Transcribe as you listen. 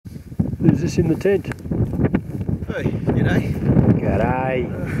Who's this in the tent? Hey, g'day. G'day.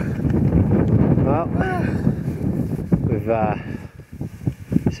 Well,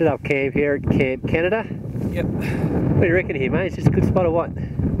 we've set up camp here at Camp Canada. Yep. What do you reckon here, mate? Is this a good spot or what?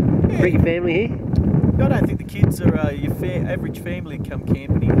 Yeah. Bring your family here? I don't think the kids are your average family come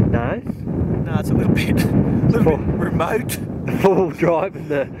camping here. No? No, it's a little bit remote. The four-wheel drive and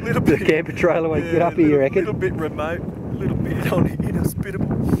the camper trailer won't get up here, you reckon? A little bit remote, a little bit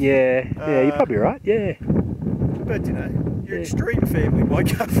inhospitable. Yeah, yeah, you're probably right, yeah. But you know, your extreme family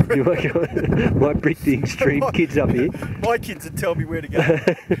might go for it. You might bring the extreme kids up here. My kids would tell me where to go.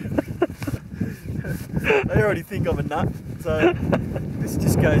 They already think I'm a nut, so this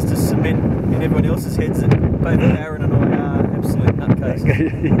just goes to cement in everyone else's heads that both Aaron and I are absolute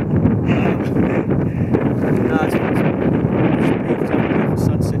nutcases. No, it's beautiful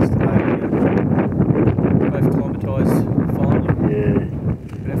sunsets today. Both acclimatised finally. Yeah.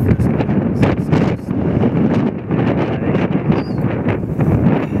 But our first sunsets.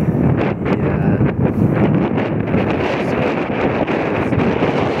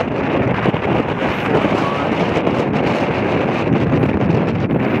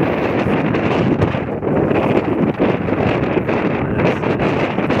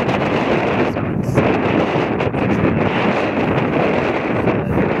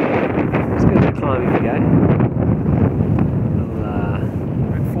 Climbing to go.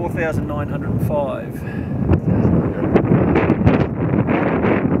 4,905.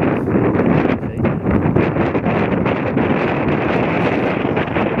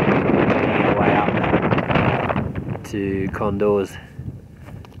 Way up to Condor's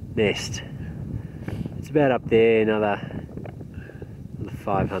nest. It's about up there, another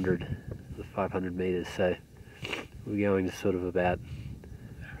 500 metres. So we're going to sort of about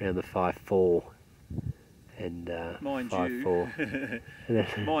around the 5.4 and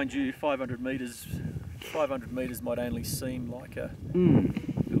 5.4. Mind you, 500 metres might only seem like a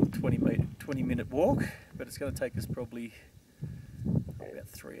little 20 minute walk, but it's going to take us probably about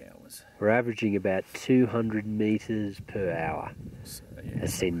 3 hours. We're averaging about 200 metres per hour, So, yeah,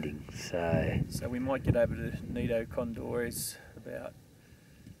 ascending. so we might get over to Mt Aconcagua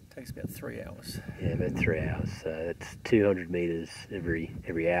takes about 3 hours. Yeah, about 3 hours. So that's 200 metres every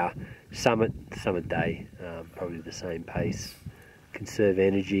hour. Summit day, probably the same pace. Conserve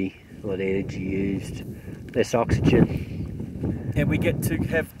energy, a lot of energy used, less oxygen. And we get to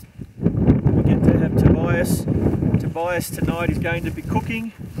have Tobias. Tobias tonight is going to be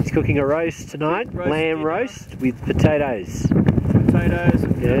cooking. He's cooking a roast tonight, lamb dinner. roast with potatoes. Potatoes,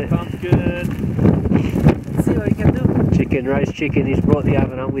 Yeah. pumpkin. Let's see what he can do. Roast chicken. He's brought the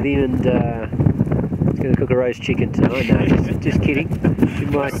oven up with him and he's going to cook a roast chicken tonight. No, just kidding. We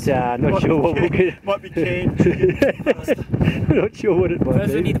might, not sure what we'll get. Might be canned. Not sure what it might First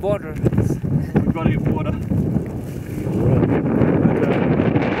be. we need water. We've got to get water.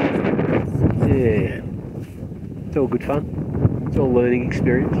 Yeah. It's all good fun. It's all learning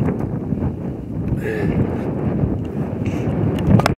experience. Yeah.